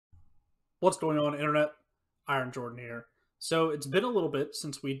What's going on, Internet? Iron Jordan here. So it's been a little bit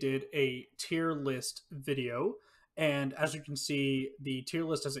since we did a tier list video, and as you can see, the tier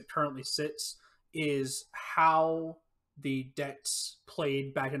list as it currently sits is how the decks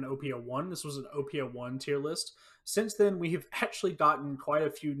played back in OP-01. This was an OP-01 tier list. Since then, we have actually gotten quite a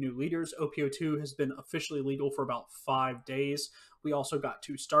few new leaders. OP-02 has been officially legal for about 5 days. We also got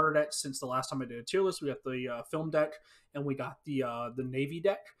 2 starter decks since the last time I did a tier list. We got the film deck, and we got the Navy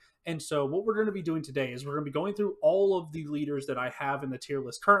deck. And so what we're going to be doing today is we're going to be going through all of the leaders that I have in the tier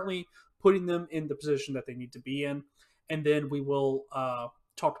list currently, putting them in the position that they need to be in, and then we will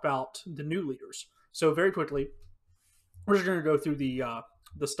talk about the new leaders. So very quickly, we're just going to go through the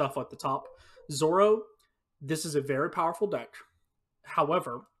stuff at the top. Zoro, this is a very powerful deck.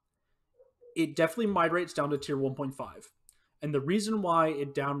 However, it definitely migrates down to tier 1.5. And the reason why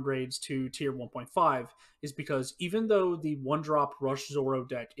it downgrades to tier 1.5 is because even though the one-drop Rush Zoro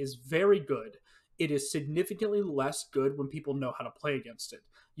deck is very good, it is significantly less good when people know how to play against it.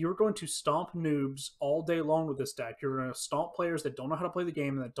 You're going to stomp noobs all day long with this deck. You're going to stomp players that don't know how to play the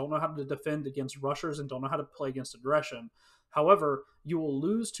game and that don't know how to defend against rushers and don't know how to play against aggression. However, you will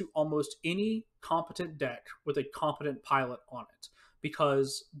lose to almost any competent deck with a competent pilot on it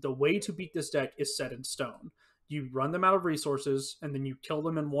because the way to beat this deck is set in stone. You run them out of resources, and then you kill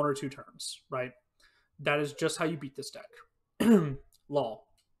them in 1 or 2 turns, right? That is just how you beat this deck. Law.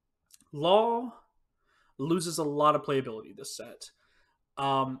 Law loses a lot of playability this set.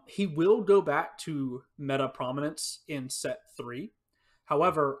 He will go back to meta prominence in set 3.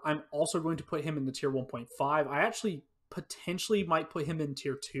 However, I'm also going to put him in the tier 1.5. I actually potentially might put him in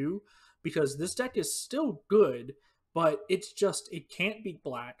tier 2 because this deck is still good, but it's just, it can't beat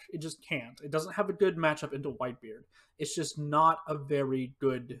black. It just can't. It doesn't have a good matchup into Whitebeard. It's just not a very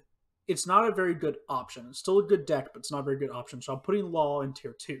good, it's not a very good option. It's still a good deck, but it's not a very good option. So I'm putting Law in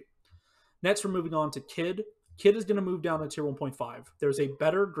tier 2. Next, we're moving on to Kid. Kid is going to move down to tier 1.5. There's a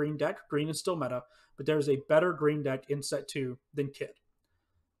better green deck. Green is still meta, but there's a better green deck in set 2 than Kid.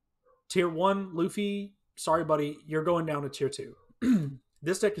 Tier 1, Luffy, sorry buddy, you're going down to tier 2.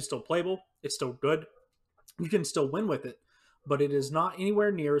 This deck is still playable. It's still good. You can still win with it, but it is not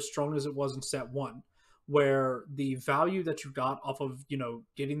anywhere near as strong as it was in set 1, where the value that you got off of,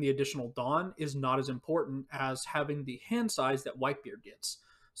 getting the additional Dawn is not as important as having the hand size that Whitebeard gets.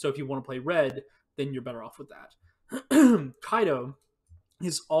 So if you want to play red, then you're better off with that. Kaido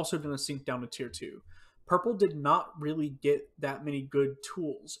is also going to sink down to tier 2. Purple did not really get that many good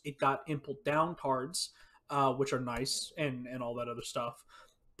tools. It got impulse down cards, which are nice, and all that other stuff.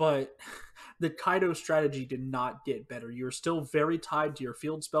 But the Kaido strategy did not get better. You're still very tied to your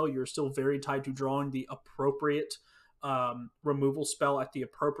field spell. You're still very tied to drawing the appropriate removal spell at the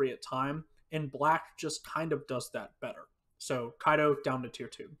appropriate time. And Black just kind of does that better. So Kaido down to tier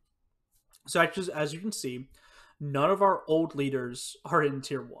 2. So actually, as you can see, none of our old leaders are in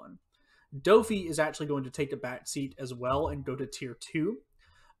tier 1. Dofi is actually going to take a back seat as well and go to tier 2.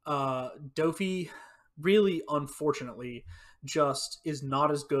 Dofi, really unfortunately, just is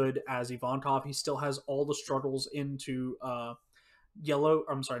not as good as Ivankov. He still has all the struggles into yellow.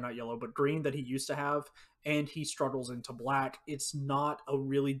 I'm sorry, not yellow, but green that he used to have, and he struggles into black. It's not a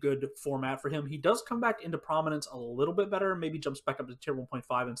really good format for him. He does come back into prominence a little bit better, maybe jumps back up to tier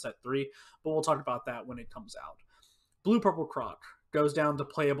 1.5 in set 3, but we'll talk about that when it comes out. Blue Purple Croc goes down to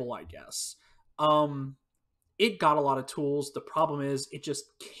playable, I guess. It got a lot of tools. The problem is it just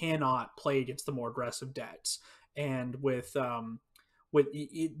cannot play against the more aggressive decks. And with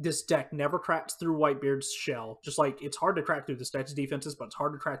this deck never cracks through Whitebeard's shell. Just like it's hard to crack through this deck's defenses, but it's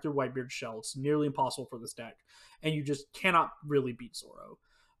hard to crack through Whitebeard's shell. It's nearly impossible for this deck, and you just cannot really beat Zoro.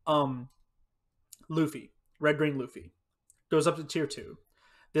 Luffy, red green Luffy, goes up to tier 2.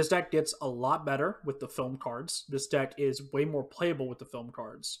 This deck gets a lot better with the film cards. This deck is way more playable with the film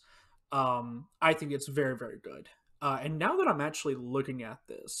cards. I think it's very, very good. And now that I'm actually looking at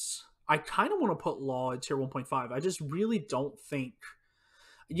this, I kind of want to put Law at tier 1.5. I just really don't think...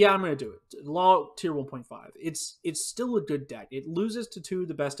 Yeah, I'm going to do it. Law, tier 1.5. It's still a good deck. It loses to 2 of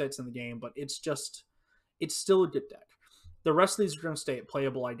the best decks in the game, but it's still a good deck. The rest of these are going to stay at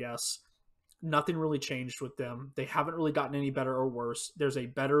playable, I guess. Nothing really changed with them. They haven't really gotten any better or worse. There's a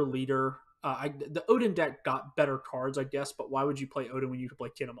better leader. The Odin deck got better cards, I guess, but why would you play Odin when you could play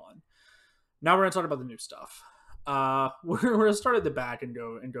Kinemon? Now we're going to talk about the new stuff. We're going to start at the back and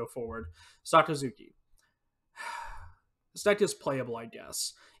go forward. Sakazuki. This deck is playable, I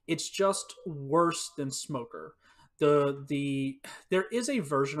guess. It's just worse than Smoker. There is a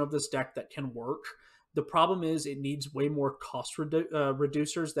version of this deck that can work, The problem is it needs way more cost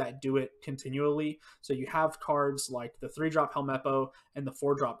reducers that do it continually. So you have cards like the 3-drop Helmeppo and the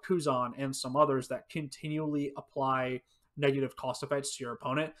 4-drop Kuzan and some others that continually apply negative cost effects to your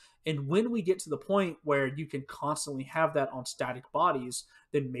opponent. And when we get to the point where you can constantly have that on static bodies,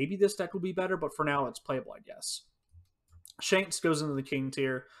 then maybe this deck will be better, but for now it's playable, I guess. Shanks goes into the king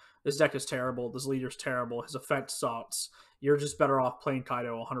tier. This deck is terrible. This leader's terrible. His effect sucks. You're just better off playing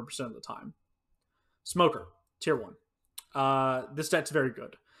Kaido 100% of the time. Smoker, tier 1. This deck's very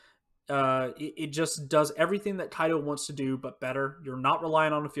good. It just does everything that Kaido wants to do, but better. You're not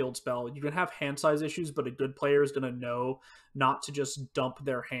relying on a field spell. You can have hand size issues, but a good player is going to know not to just dump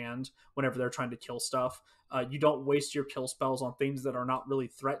their hand whenever they're trying to kill stuff. You don't waste your kill spells on things that are not really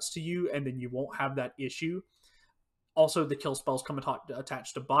threats to you, and then you won't have that issue. Also, the kill spells come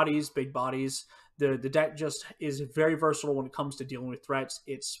attached to bodies, big bodies. The deck just is very versatile when it comes to dealing with threats.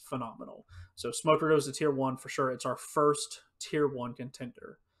 It's phenomenal. So Smoker goes to tier 1 for sure. It's our first tier 1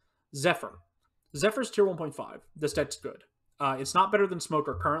 contender. Zephyr. Zephyr's tier 1.5. This deck's good. It's not better than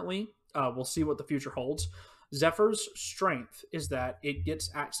Smoker currently. We'll see what the future holds. Zephyr's strength is that it gets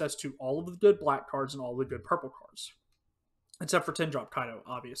access to all of the good black cards and all the good purple cards. Except for 10-drop Kaido,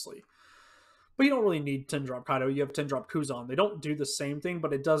 obviously. But you don't really need 10-drop Kaido. You have 10-drop Kuzan. They don't do the same thing,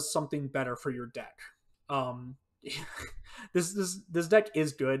 but it does something better for your deck. This deck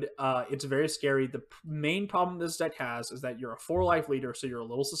is good. It's very scary. The main problem this deck has is that you're a 4-life leader, so you're a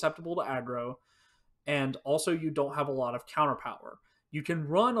little susceptible to aggro, and also you don't have a lot of counter power. You can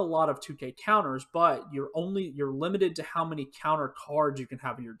run a lot of 2k counters, but you're limited to how many counter cards you can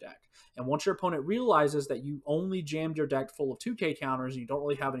have in your deck. And once your opponent realizes that you only jammed your deck full of 2k counters and you don't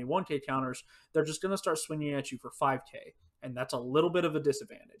really have any 1k counters, they're just going to start swinging at you for 5k, and that's a little bit of a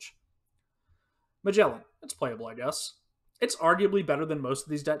disadvantage. Magellan, it's playable, I guess. It's arguably better than most of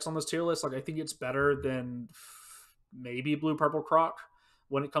these decks on this tier list. Like, I think it's better than maybe Blue Purple Croc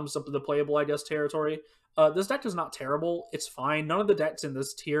when it comes up to the playable, I guess, territory. This deck is not terrible. It's fine. None of the decks in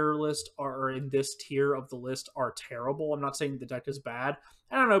this tier list or in this tier of the list are terrible. I'm not saying the deck is bad.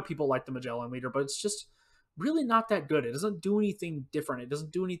 I don't know, people like the Magellan leader, but it's just really not that good. It doesn't do anything different. It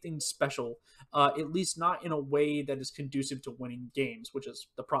doesn't do anything special, at least not in a way that is conducive to winning games, which is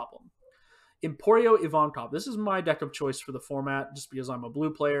the problem. Emporio Ivankov. This is my deck of choice for the format just because I'm a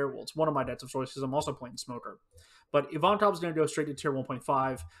blue player. Well, it's one of my decks of choice because I'm also playing Smoker. But Ivankov is going to go straight to tier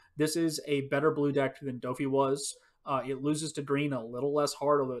 1.5. This is a better blue deck than Dofi was. It loses to green a little less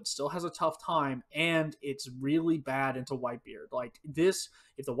hard, although it still has a tough time, and it's really bad into Whitebeard. Like this,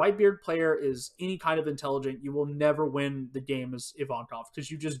 if the Whitebeard player is any kind of intelligent, you will never win the game as Ivankov because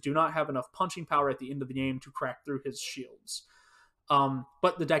you just do not have enough punching power at the end of the game to crack through his shields.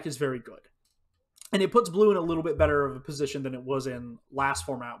 But the deck is very good. And it puts blue in a little bit better of a position than it was in last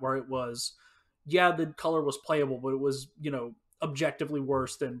format, where it was, yeah, the color was playable, but it was, objectively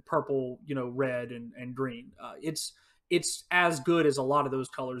worse than purple, red and green. It's as good as a lot of those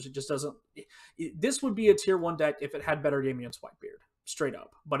colors. It just doesn't. This would be a tier 1 deck if it had better game against Whitebeard, straight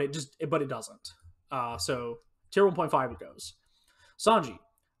up. But it doesn't. So tier 1.5 it goes. Sanji.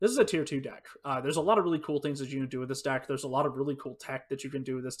 This is a tier 2 deck. There's a lot of really cool things that you can do with this deck. There's a lot of really cool tech that you can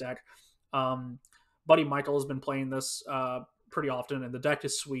do with this deck. Buddy Michael has been playing this pretty often, and the deck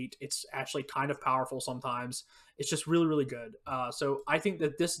is sweet. It's actually kind of powerful sometimes. It's just really, really good. So I think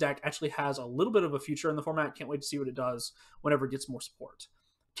that this deck actually has a little bit of a future in the format. Can't wait to see what it does whenever it gets more support.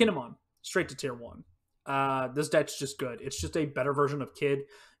 Kinemon, straight to tier 1. This deck's just good. It's just a better version of Kid.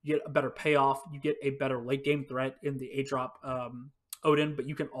 You get a better payoff. You get a better late game threat in the 8-drop Odin, but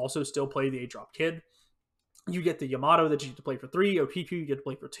you can also still play the 8-drop Kid. You get the Yamato that you get to play for 3, OP-02 you get to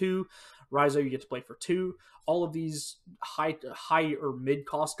play for 2, Raizo you get to play for 2. All of these high or mid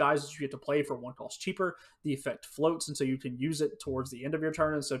cost guys that you get to play for 1 cost cheaper. The effect floats, and so you can use it towards the end of your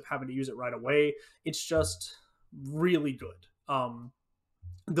turn instead of having to use it right away. It's just really good.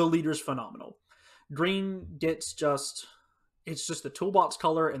 The leader's phenomenal. Green gets it's just the toolbox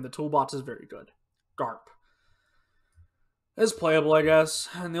color, and the toolbox is very good. Garp. It's playable, I guess,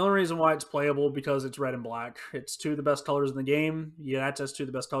 and the only reason why it's playable because it's red and black. It's 2 of the best colors in the game. You get access to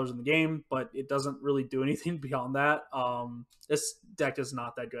the best colors in the game, but it doesn't really do anything beyond that. This deck is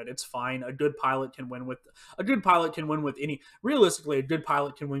not that good. It's fine. A good pilot can win with any. Realistically, a good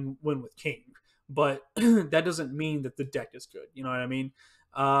pilot can win with King, but that doesn't mean that the deck is good. You know what I mean?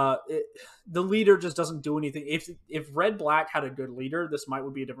 The leader just doesn't do anything. If Red Black had a good leader, this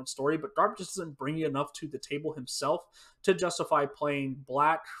would be a different story, but Garp just doesn't bring enough to the table himself to justify playing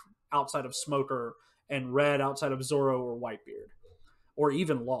Black outside of Smoker and Red outside of Zoro or Whitebeard or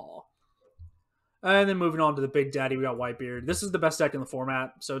even Law. And then moving on to the Big Daddy, we got Whitebeard. This is the best deck in the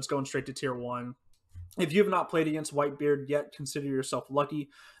format, so it's going straight to tier 1. If you have not played against Whitebeard yet, consider yourself lucky.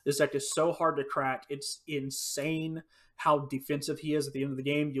 This deck is so hard to crack. It's insane how defensive he is at the end of the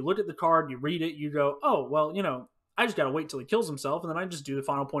game. You look at the card, you read it, you go, oh, well, I just got to wait till he kills himself, and then I just do the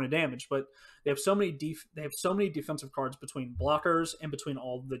final point of damage. But they have so many defensive cards between blockers and between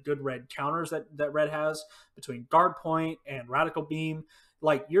all the good red counters that red has, between guard point and radical beam.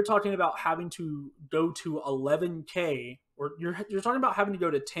 Like, you're talking about having to go to 11k, or you're talking about having to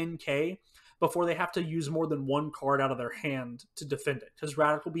go to 10k before they have to use more than one card out of their hand to defend it, because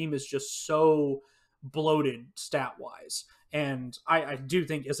Radical Beam is just so bloated stat wise, and I do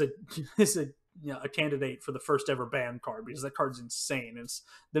think is a is a candidate for the first ever ban card, because that card's insane. It's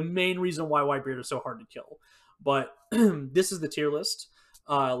the main reason why Whitebeard is so hard to kill. But this is the tier list.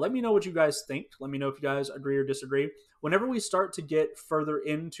 Let me know what you guys think. Let me know if you guys agree or disagree. Whenever we start to get further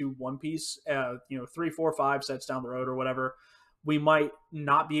into One Piece, 3, 4, 5 sets down the road or whatever, we might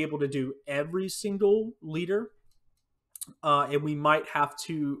not be able to do every single leader, and we might have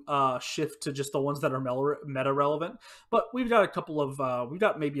to shift to just the ones that are meta relevant. But we've got we've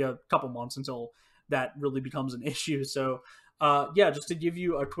got maybe a couple months until that really becomes an issue. So yeah, just to give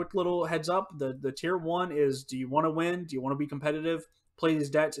you a quick little heads up, the tier 1 is, do you want to win? Do you want to be competitive? Play these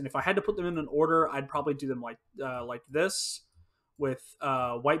decks, and if I had to put them in an order, I'd probably do them like this, with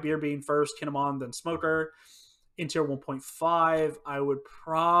Whitebeard being first, Kinemon, then Smoker. In tier 1.5, I would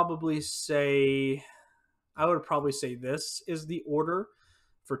probably say this is the order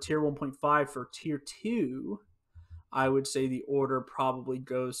for tier 1.5. For tier 2, I would say the order probably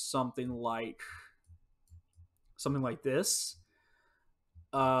goes something like this.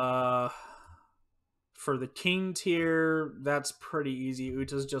 For the King tier, that's pretty easy.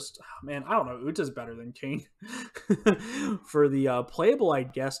 Uta's just, man, I don't know. Uta's better than King. For the playable, I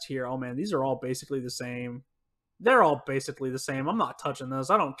guessed here, oh man, these are all basically the same. They're all basically the same. I'm not touching this.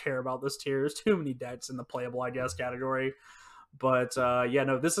 I don't care about this tier. There's too many decks in the playable, I guess, category. But yeah,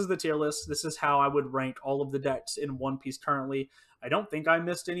 no, this is the tier list. This is how I would rank all of the decks in One Piece currently. I don't think I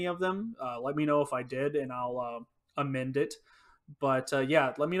missed any of them. Let me know if I did, and I'll amend it. But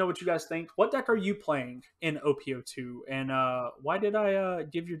yeah, let me know what you guys think. What deck are you playing in OP-02? And why did I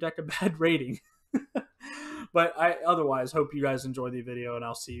give your deck a bad rating? But I otherwise hope you guys enjoy the video, and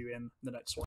I'll see you in the next one.